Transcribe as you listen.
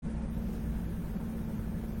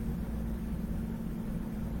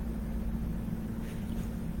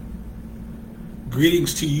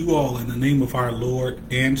Greetings to you all in the name of our Lord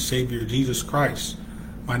and Savior Jesus Christ.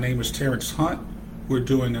 My name is Terrence Hunt. We're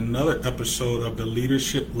doing another episode of the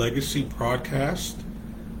Leadership Legacy broadcast,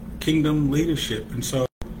 Kingdom Leadership. And so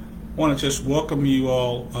I want to just welcome you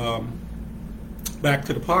all back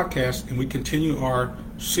to the podcast, and we continue our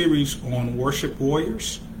series on Worship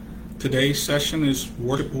Warriors. Today's session is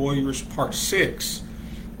Worship Warriors Part 6,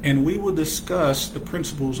 and we will discuss the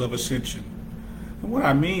principles of ascension. And what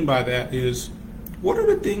I mean by that is, what are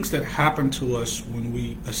the things that happen to us when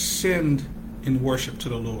we ascend in worship to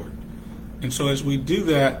the Lord? And so as we do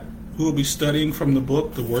that, we'll be studying from the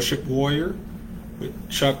book, The Worship Warrior, with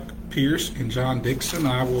Chuck Pierce and John Dixon.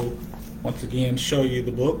 I will once again show you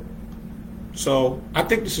the book. So I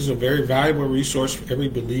think this is a very valuable resource for every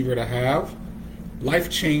believer to have.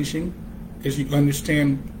 Life-changing, as you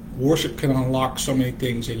understand, worship can unlock so many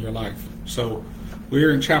things in your life. So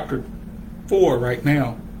we're in chapter 4 right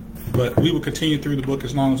now, but we will continue through the book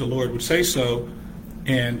as long as the Lord would say so,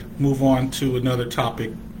 and move on to another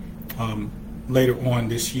topic later on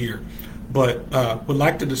this year. But would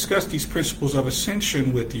like to discuss these principles of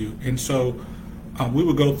ascension with you. And so we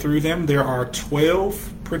will go through them. There are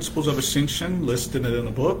 12 principles of ascension listed in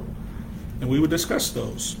the book, and we will discuss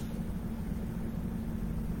those.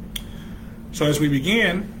 So as we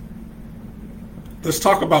begin, let's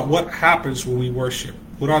talk about what happens when we worship.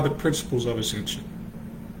 What are the principles of ascension?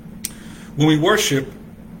 When we worship,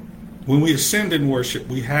 when we ascend in worship,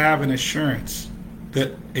 we have an assurance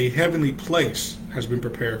that a heavenly place has been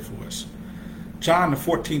prepared for us. John, the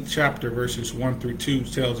 14th chapter, verses 1 through 2,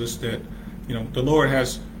 tells us that, the Lord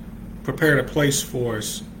has prepared a place for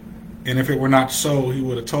us. And if it were not so, he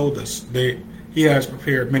would have told us. He has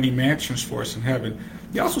prepared many mansions for us in heaven.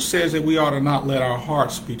 He also says that we ought to not let our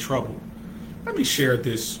hearts be troubled. Let me share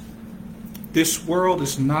this. This world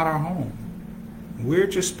is not our home. We're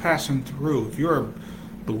just passing through. If you're a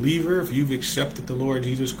believer, if you've accepted the Lord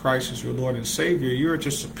Jesus Christ as your Lord and Savior, you're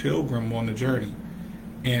just a pilgrim on the journey.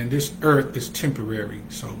 And this earth is temporary.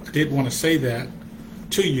 So I did want to say that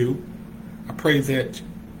to you. I pray that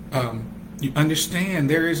you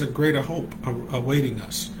understand there is a greater hope awaiting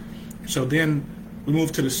us. So then we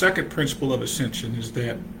move to the second principle of ascension, is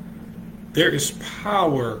that there is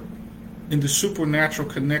power in the supernatural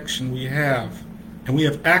connection we have, and we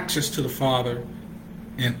have access to the Father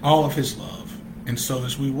and all of his love. And so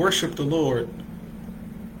as we worship the Lord,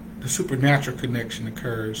 the supernatural connection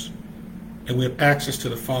occurs, and we have access to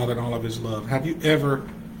the Father and all of his love. Have you ever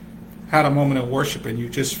had a moment of worship and you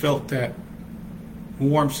just felt that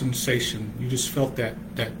warm sensation? You just felt that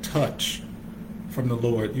touch from the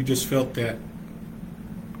Lord. You just felt that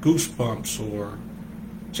goosebumps, or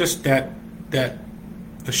just that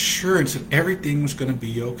assurance that everything was going to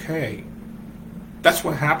be okay. That's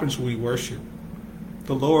what happens when we worship.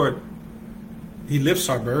 The Lord, he lifts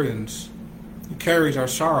our burdens. He carries our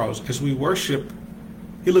sorrows. As we worship,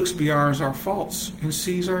 he looks beyond our faults and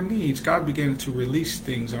sees our needs. God begins to release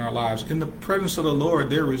things in our lives. In the presence of the Lord,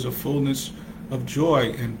 there is a fullness of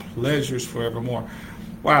joy and pleasures forevermore.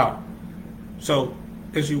 Wow. So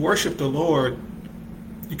as you worship the Lord,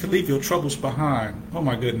 you can leave your troubles behind. Oh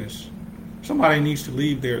my goodness. Somebody needs to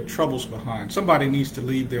leave their troubles behind. Somebody needs to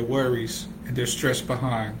leave their worries and their stress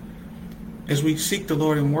behind. As we seek the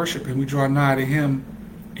Lord in worship and we draw nigh to him,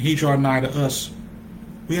 and he draw nigh to us,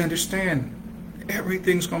 we understand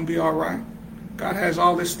everything's going to be all right. God has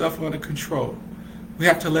all this stuff under control. We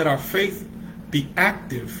have to let our faith be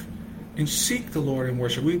active and seek the Lord in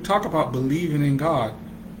worship. We talk about believing in God.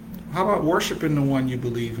 How about worshiping the one you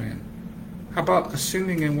believe in? How about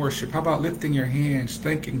ascending in worship? How about lifting your hands,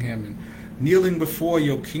 thanking him, and kneeling before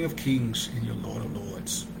your King of Kings and your Lord of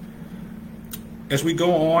Lords? As we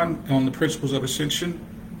go on the principles of ascension,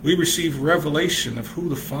 we receive revelation of who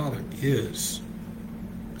the Father is.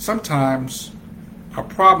 Sometimes our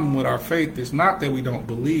problem with our faith is not that we don't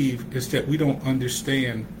believe, it's that we don't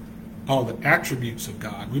understand all the attributes of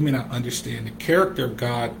God. We may not understand the character of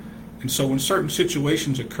God, and so when certain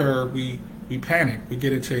situations occur, we panic, we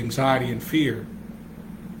get into anxiety and fear.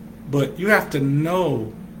 But you have to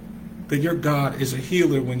know that your God is a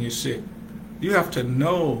healer when you're sick. You have to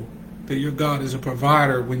know that your God is a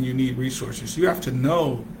provider when you need resources. You have to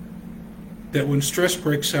know that when stress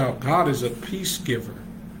breaks out, God is a peace giver.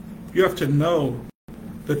 You have to know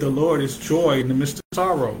that the Lord is joy in the midst of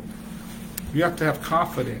sorrow. You have to have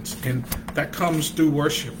confidence, and that comes through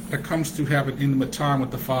worship. That comes through having intimate time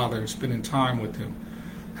with the Father and spending time with him.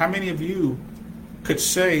 How many of you could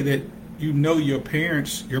say that you know your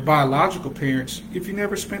parents, your biological parents, if you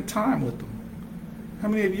never spent time with them? How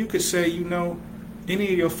many of you could say you know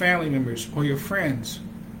any of your family members or your friends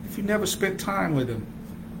if you never spent time with them?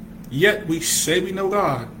 Yet we say we know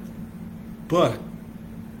God, but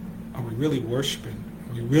are we really worshiping?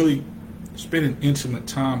 Are we really spending intimate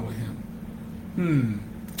time with Him?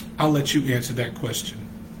 I'll let you answer that question.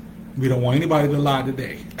 We don't want anybody to lie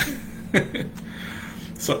today.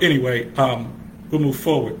 So anyway, we'll move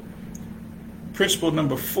forward. Principle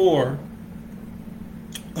number 4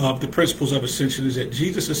 of the principles of ascension is that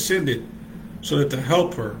Jesus ascended so that the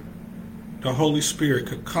Helper, the Holy Spirit,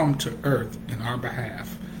 could come to earth in our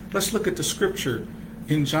behalf. Let's look at the scripture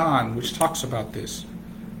in John, which talks about this.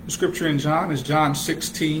 The scripture in John is John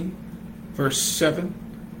 16, verse 7,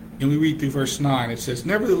 and we read through verse 9. It says,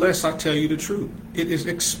 "Nevertheless, I tell you the truth. It is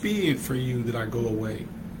expedient for you that I go away.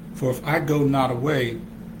 For if I go not away,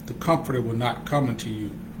 the Comforter will not come unto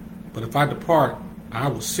you. But if I depart, I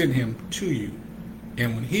will send him to you.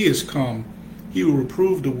 And when he is come, he will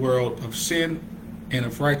reprove the world of sin and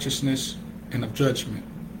of righteousness and of judgment.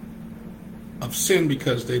 Of sin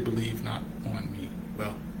because they believe not on me."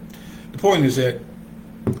 Well, the point is that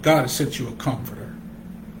God has sent you a comforter.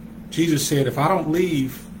 Jesus said, if I don't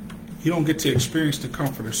leave, you don't get to experience the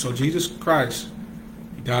comforter. So Jesus Christ,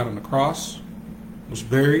 he died on the cross, was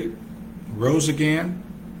buried, rose again,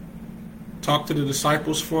 talked to the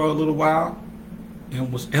disciples for a little while,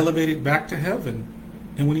 and was elevated back to heaven.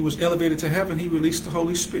 And when he was elevated to heaven, he released the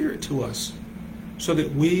Holy Spirit to us so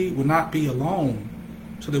that we will not be alone,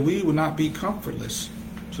 so that we will not be comfortless,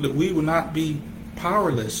 so that we will not be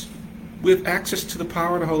powerless. We have access to the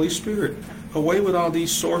power of the Holy Spirit. Away with all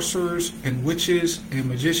these sorcerers and witches and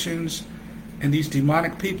magicians and these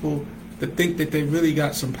demonic people that think that they really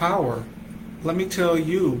got some power. Let me tell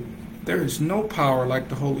you, there is no power like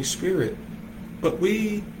the Holy Spirit. But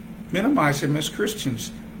we minimize him as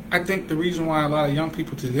Christians. I think the reason why a lot of young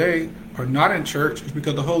people today are not in church is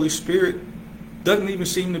because the Holy Spirit doesn't even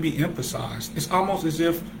seem to be emphasized. It's almost as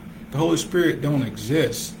if the Holy Spirit don't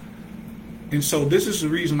exist. And so this is the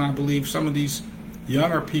reason I believe some of these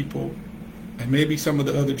younger people and maybe some of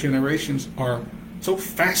the other generations are so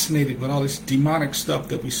fascinated with all this demonic stuff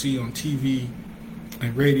that we see on TV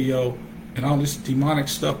and radio and all this demonic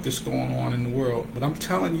stuff that's going on in the world. But I'm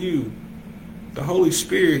telling you, the Holy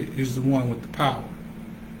Spirit is the one with the power.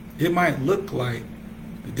 It might look like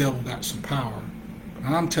the devil got some power,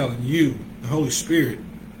 but I'm telling you, the Holy Spirit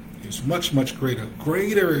is much, much greater.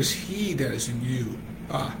 Greater is he that is in you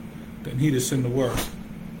than he that's in the world.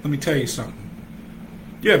 Let me tell you something.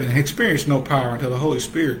 You haven't experienced no power until the Holy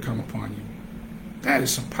Spirit come upon you. That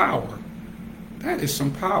is some power. That is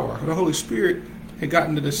some power. The Holy Spirit had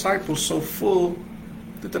gotten the disciples so full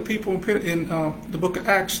that the people in the book of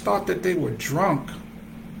Acts thought that they were drunk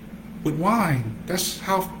with wine. That's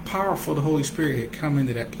how powerful the Holy Spirit had come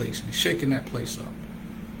into that place and shaken that place up.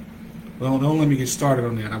 Well, don't let me get started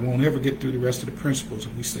on that. I won't ever get through the rest of the principles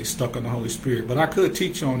if we stay stuck on the Holy Spirit. But I could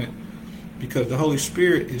teach on it because the Holy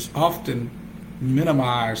Spirit is often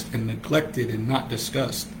minimized and neglected and not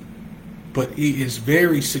discussed. But he is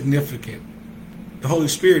very significant. The Holy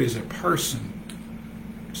Spirit is a person.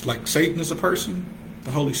 It's like Satan is a person.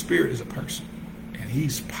 The Holy Spirit is a person. And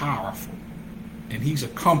he's powerful. And he's a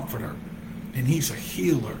comforter. And he's a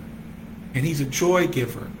healer. And he's a joy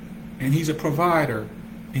giver. And he's a provider.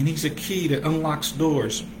 And he's a key that unlocks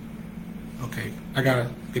doors. Okay, I gotta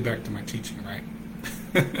get back to my teaching, right?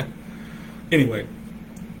 Anyway,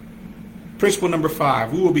 principle number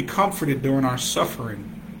 5, we will be comforted during our suffering.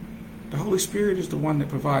 The Holy Spirit is the one that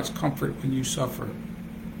provides comfort when you suffer,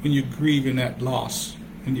 when you grieve in that loss,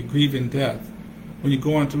 when you grieve in death, when you're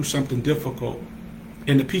going through something difficult.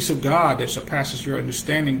 And the peace of God that surpasses your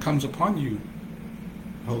understanding comes upon you.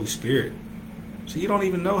 The Holy Spirit. So you don't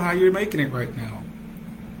even know how you're making it right now.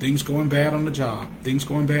 Things going bad on the job, things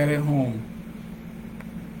going bad at home,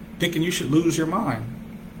 thinking you should lose your mind.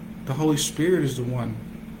 The Holy Spirit is the one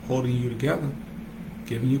holding you together,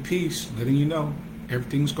 giving you peace, letting you know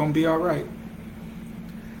everything's going to be all right.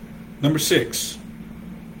 Number 6,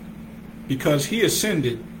 because he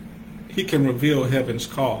ascended, he can reveal heaven's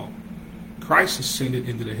call. Christ ascended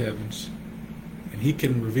into the heavens, and he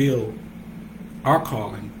can reveal our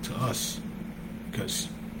calling to us because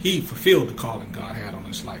he fulfilled the calling God had on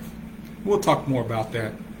his life. We'll talk more about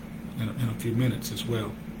that in a few minutes as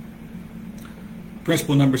well.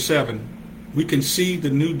 Principle number 7, we can see the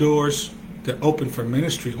new doors that open for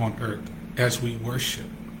ministry on earth as we worship.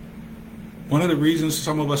 One of the reasons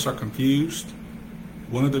some of us are confused,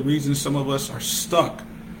 one of the reasons some of us are stuck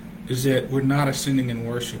is that we're not ascending in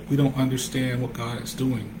worship. We don't understand what God is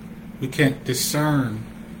doing. We can't discern.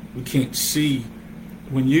 We can't see.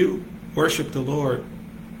 When you worship the Lord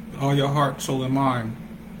with all your heart, soul, and mind,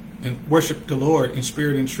 and worship the Lord in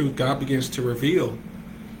spirit and truth, God begins to reveal.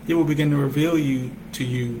 He will begin to reveal to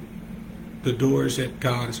you the doors that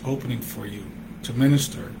God is opening for you to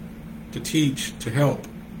minister, to teach, to help,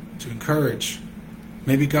 to encourage.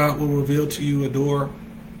 Maybe God will reveal to you a door.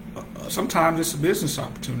 Sometimes it's a business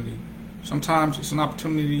opportunity. Sometimes it's an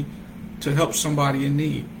opportunity to help somebody in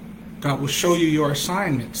need. God will show you your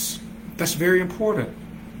assignments. That's very important.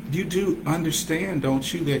 You do understand,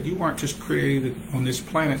 don't you, that you weren't just created on this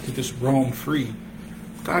planet to just roam free.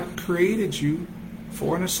 God created you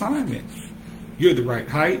for an assignment. You're the right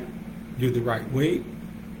height. You're the right weight.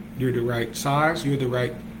 You're the right size. You're the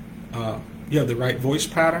right. You have the right voice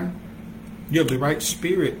pattern. You have the right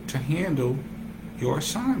spirit to handle your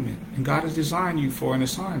assignment. And God has designed you for an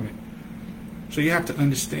assignment. So you have to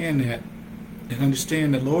understand that, and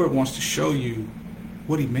understand the Lord wants to show you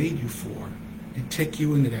what He made you for and take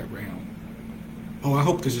you into that realm. Oh, I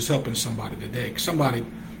hope this is helping somebody today. Somebody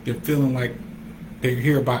been feeling like they're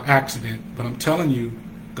here by accident, but I'm telling you,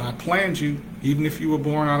 God planned you. Even if you were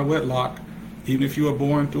born out of wedlock, even if you were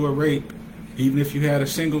born through a rape, even if you had a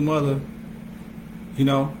single mother,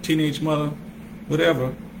 teenage mother,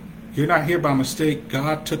 whatever, you're not here by mistake.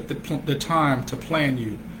 God took the time to plan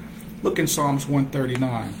you. Look in Psalms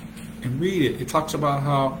 139 and read it. It talks about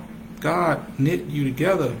how God knit you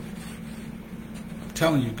together. I'm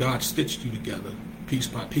telling you, God stitched you together piece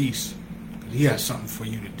by piece. He has something for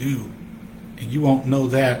you to do. And you won't know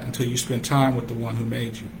that until you spend time with the one who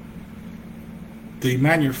made you. The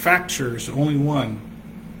manufacturer is the only one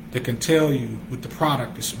that can tell you what the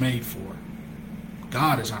product is made for.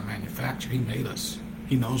 God is our manufacturer. He made us.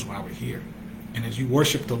 He knows why we're here. And as you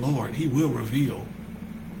worship the Lord, He will reveal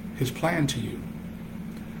His plan to you.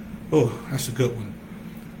 Oh, that's a good one.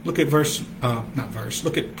 Look at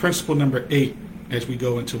look at principle number 8 as we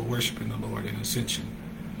go into worshiping the Lord in ascension.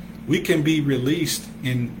 We can be released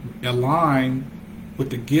and align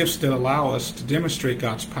with the gifts that allow us to demonstrate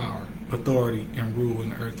God's power, authority, and rule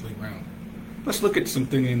in the earthly realm. Let's look at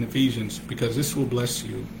something in Ephesians, because this will bless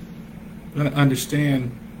you. You're going to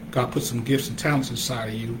understand God put some gifts and talents inside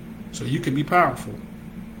of you so you can be powerful.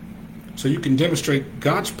 So you can demonstrate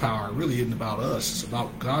God's power. It really isn't about us. It's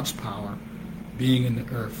about God's power being in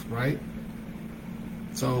the earth, right?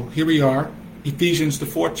 So here we are, Ephesians, the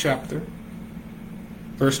 4th chapter,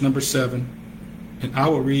 verse number 7, and I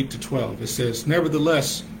will read to 12. It says,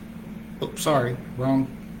 nevertheless,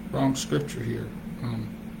 wrong scripture here.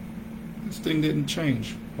 This thing didn't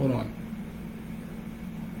change. Hold on.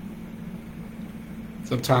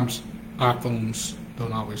 Sometimes iPhones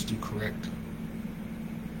don't always do correct.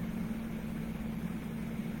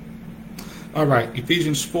 All right,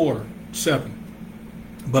 Ephesians 4:7.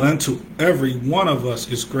 But unto every one of us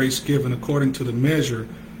is grace given according to the measure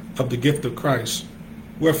of the gift of Christ.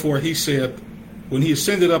 Wherefore he said, when he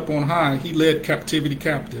ascended up on high, he led captivity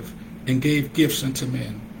captive and gave gifts unto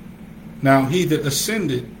men. Now he that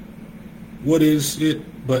ascended, what is it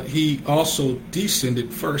but he also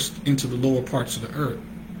descended first into the lower parts of the earth?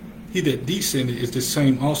 He that descended is the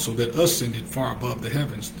same also that ascended far above the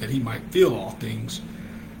heavens, that he might fill all things.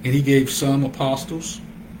 And he gave some apostles,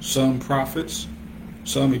 some prophets,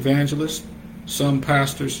 some evangelists, some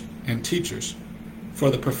pastors and teachers, for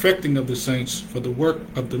the perfecting of the saints, for the work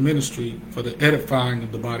of the ministry, for the edifying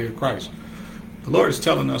of the body of Christ. The Lord is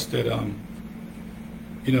telling us that,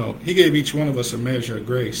 He gave each one of us a measure of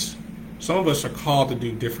grace. Some of us are called to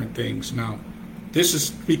do different things. Now, this is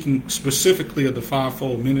speaking specifically of the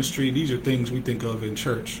fivefold ministry. These are things we think of in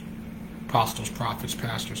church: apostles, prophets,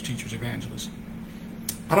 pastors, teachers, evangelists.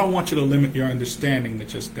 I don't want you to limit your understanding to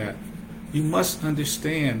just that. You must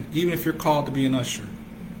understand, even if you're called to be an usher,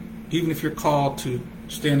 even if you're called to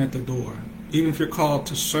stand at the door, even if you're called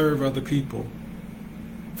to serve other people,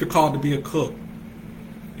 if you're called to be a cook,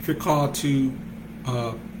 if you're called to,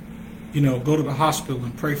 go to the hospital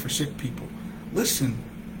and pray for sick people. Listen,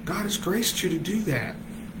 God has graced you to do that.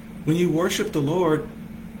 When you worship the Lord,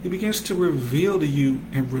 He begins to reveal to you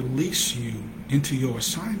and release you into your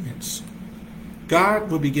assignments. God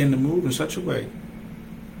will begin to move in such a way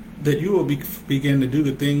that you will begin to do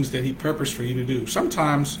the things that He purposed for you to do.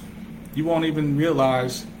 Sometimes you won't even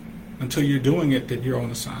realize until you're doing it that you're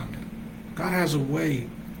on assignment. God has a way.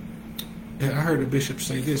 I heard a bishop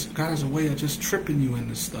say this: God has a way of just tripping you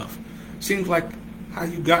into stuff. Seems like how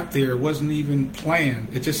you got there wasn't even planned.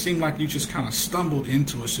 It just seemed like you just kind of stumbled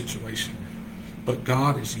into a situation. But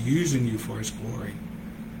God is using you for His glory.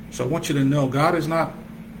 So I want you to know God is not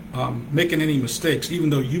making any mistakes.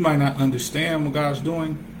 Even though you might not understand what God's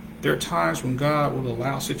doing, there are times when God will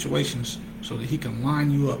allow situations so that He can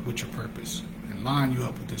line you up with your purpose and line you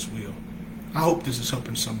up with His will. I hope this is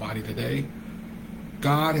helping somebody today.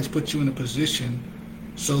 God has put you in a position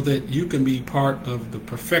so that you can be part of the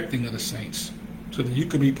perfecting of the saints. so that you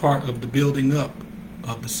can be part of the building up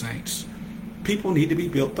of the saints. People need to be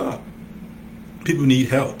built up. People need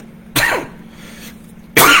help.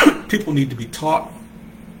 People need to be taught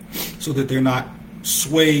so that they're not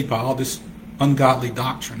swayed by all this ungodly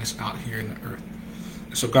doctrine that's out here in the earth.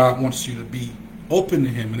 And so God wants you to be open to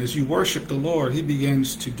him. And as you worship the Lord, he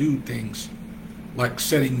begins to do things like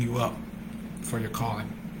setting you up for your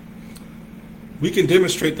calling. We can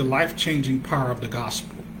demonstrate the life-changing power of the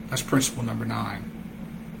gospel. That's principle number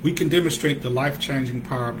 9. We can demonstrate the life-changing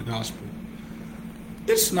power of the gospel.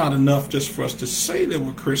 It's not enough just for us to say that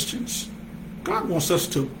we're Christians. God wants us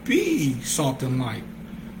to be salt and light.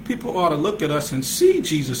 People ought to look at us and see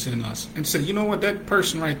Jesus in us and say, you know what, that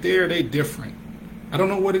person right there, they different. I don't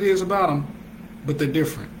know what it is about them, but they're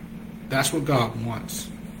different. That's what God wants.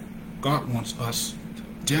 God wants us to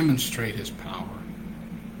demonstrate his power.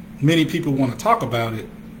 Many people want to talk about it.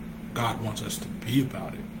 God wants us to be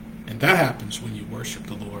about it. And that happens when you worship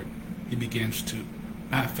the Lord. He begins to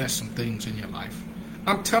manifest some things in your life.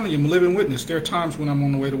 I'm telling you, I'm a living witness. There are times when I'm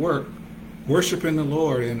on the way to work, worshiping the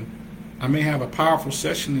Lord, and I may have a powerful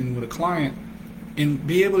session with a client and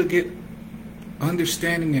be able to get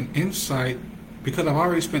understanding and insight because I've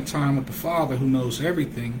already spent time with the Father who knows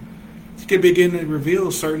everything. He can begin to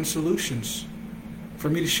reveal certain solutions for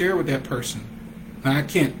me to share with that person. Now, I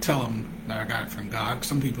can't tell them that I got it from God.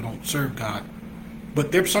 Some people don't serve God.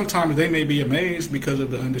 But sometimes they may be amazed because of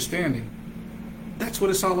the understanding. That's what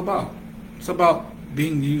it's all about. It's about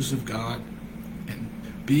being used of God and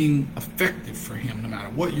being effective for him no matter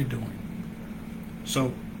what you're doing.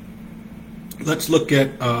 So let's look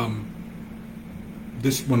at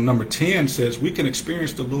this one. Number 10 says we can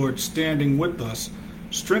experience the Lord standing with us,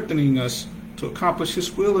 strengthening us to accomplish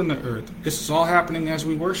his will in the earth. This is all happening as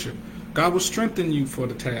we worship. God will strengthen you for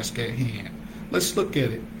the task at hand. Let's look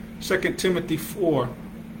at it. 2 Timothy 4,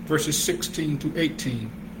 verses 16 to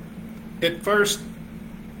 18. At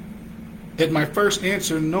my first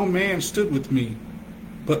answer, no man stood with me,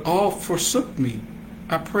 but all forsook me.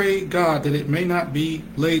 I pray God that it may not be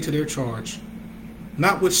laid to their charge.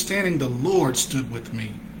 Notwithstanding, the Lord stood with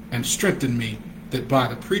me and strengthened me, that by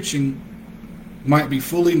the preaching might be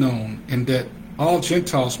fully known, and that all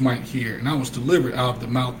Gentiles might hear. And I was delivered out of the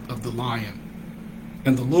mouth of the lion.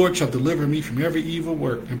 And the Lord shall deliver me from every evil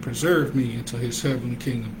work and preserve me unto his heavenly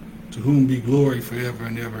kingdom, to whom be glory forever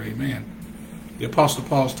and ever. Amen. The Apostle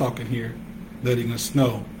Paul's talking here, letting us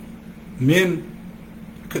know men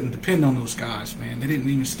couldn't depend on those guys, man. They didn't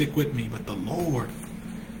even stick with me, but the Lord,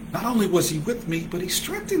 not only was he with me, but he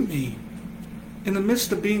strengthened me. In the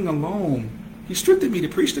midst of being alone, he strengthened me to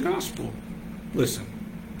preach the gospel. Listen,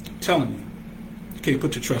 I'm telling you, you can't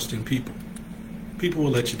put your trust in people. People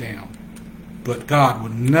will let you down. But God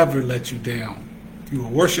will never let you down. If you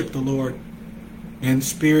will worship the Lord in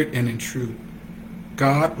spirit and in truth,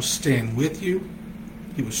 God will stand with you.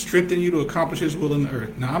 He will strengthen you to accomplish his will in the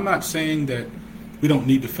earth. Now, I'm not saying that we don't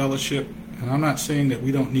need to fellowship, and I'm not saying that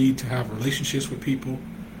we don't need to have relationships with people,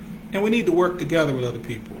 and we need to work together with other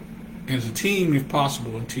people, and as a team, if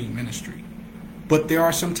possible, in team ministry. But there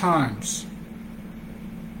are some times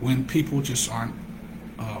when people just aren't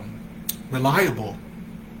reliable.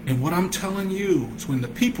 And what I'm telling you is when the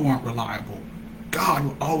people aren't reliable, God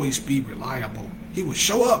will always be reliable. He will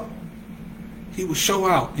show up. He will show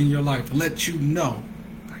out in your life and let you know,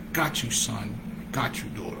 I got you, son. I got you,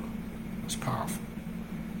 daughter. That's powerful.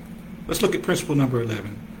 Let's look at principle number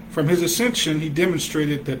 11. From his ascension, he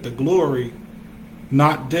demonstrated that the glory,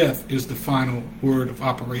 not death, is the final word of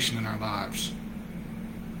operation in our lives.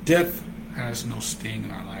 Death has no sting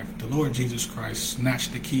in our life. The Lord Jesus Christ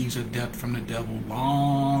snatched the keys of death from the devil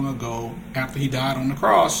long ago after he died on the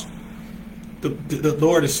cross. The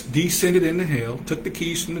Lord has descended into hell, took the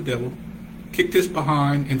keys from the devil, kicked his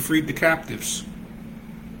behind, and freed the captives.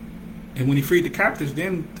 And when he freed the captives,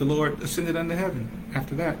 then the Lord ascended unto heaven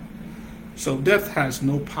after that. So death has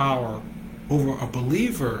no power over a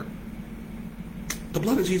believer. The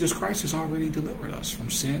blood of Jesus Christ has already delivered us from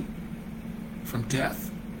sin, from death,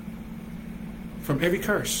 from every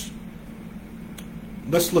curse.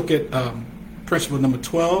 Let's look at principle number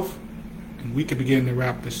 12, and we can begin to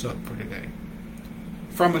wrap this up for today.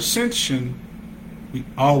 From ascension, we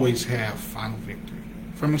always have final victory.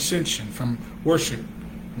 From ascension, from worship,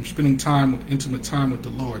 from spending time, intimate time with the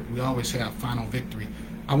Lord, we always have final victory.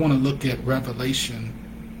 I want to look at Revelation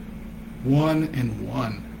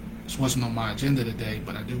 1:1. This wasn't on my agenda today,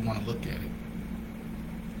 but I do want to look at it.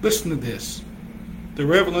 Listen to this. The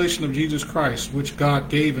revelation of Jesus Christ, which God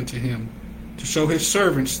gave unto him, to show his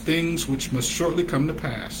servants things which must shortly come to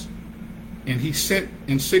pass. And he sent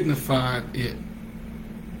and signified it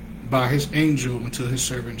by his angel unto his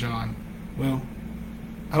servant John. Well,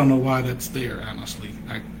 I don't know why that's there, honestly.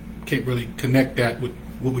 I can't really connect that with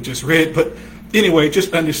what we just read. But anyway,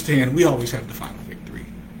 just understand we always have the final victory.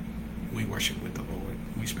 We worship with the Lord.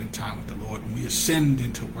 We spend time with the Lord. When we ascend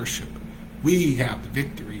into worship, we have the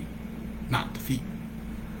victory, not defeat.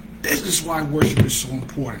 This is why worship is so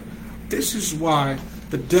important. This is why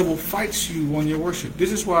the devil fights you on your worship.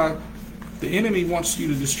 This is why the enemy wants you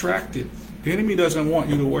to distract it. The enemy doesn't want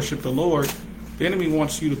you to worship the Lord. The enemy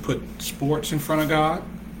wants you to put sports in front of God.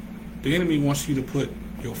 The enemy wants you to put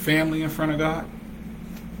your family in front of God.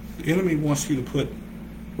 The enemy wants you to put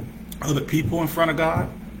other people in front of God.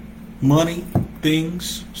 Money,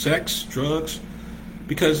 things, sex, drugs.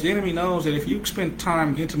 Because the enemy knows that if you spend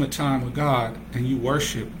time, intimate time with God, and you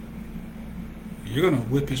worship, you're going to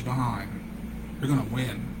whip his behind. You're going to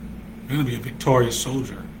win. You're going to be a victorious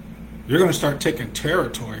soldier. You're going to start taking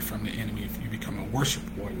territory from the enemy if you become a worship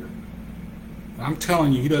warrior. I'm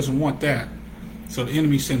telling you, he doesn't want that. So the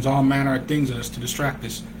enemy sends all manner of things at us to distract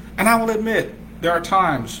us. And I will admit, there are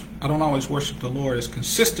times I don't always worship the Lord as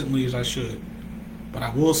consistently as I should. But I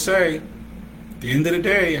will say, at the end of the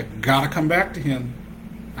day, I got to come back to him.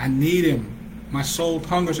 I need him. My soul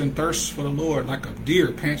hungers and thirsts for the Lord like a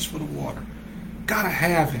deer pants for the water. Got to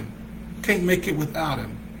have him. Can't make it without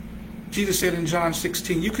him. Jesus said in John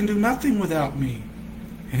 16, you can do nothing without me.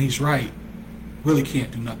 And he's right. Really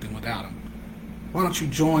can't do nothing without him. Why don't you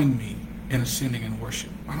join me in ascending in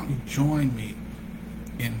worship? Why don't you join me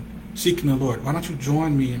in seeking the Lord? Why don't you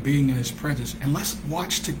join me in being in his presence? And let's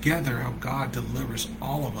watch together how God delivers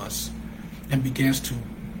all of us and begins to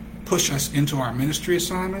push us into our ministry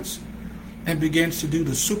assignments and begins to do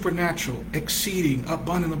the supernatural, exceeding,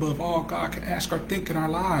 abundant above all God can ask or think in our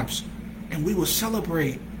lives. And we will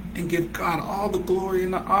celebrate and give God all the glory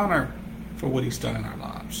and the honor for what he's done in our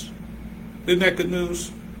lives. Isn't that good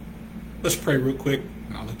news? Let's pray real quick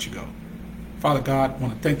and I'll let you go. Father God, I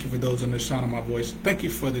want to thank you for those under the sound of my voice. Thank you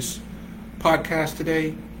for this podcast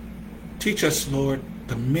today. Teach us, Lord,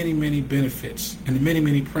 the many, many benefits and the many,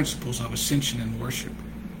 many principles of ascension and worship.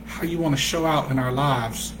 How you want to show out in our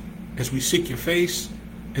lives as we seek your face,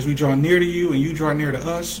 as we draw near to you and you draw near to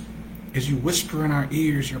us, as you whisper in our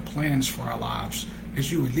ears your plans for our lives,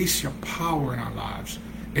 as you release your power in our lives,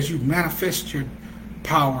 as you manifest your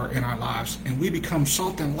power in our lives, and we become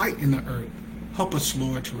salt and light in the earth. Help us,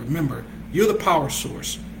 Lord, to remember you're the power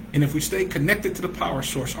source. And if we stay connected to the power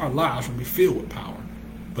source, our lives will be filled with power.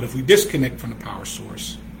 But if we disconnect from the power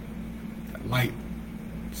source, that light,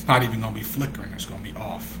 it's not even going to be flickering. It's going to be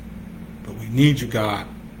off. But we need you, God.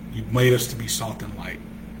 You've made us to be salt and light.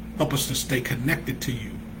 Help us to stay connected to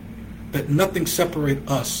you. Let nothing separate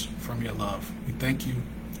us from your love. We thank you.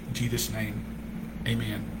 In Jesus' name,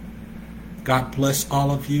 amen. God bless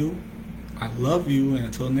all of you. I love you. And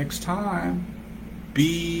until next time,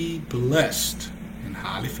 be blessed and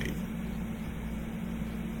highly favored.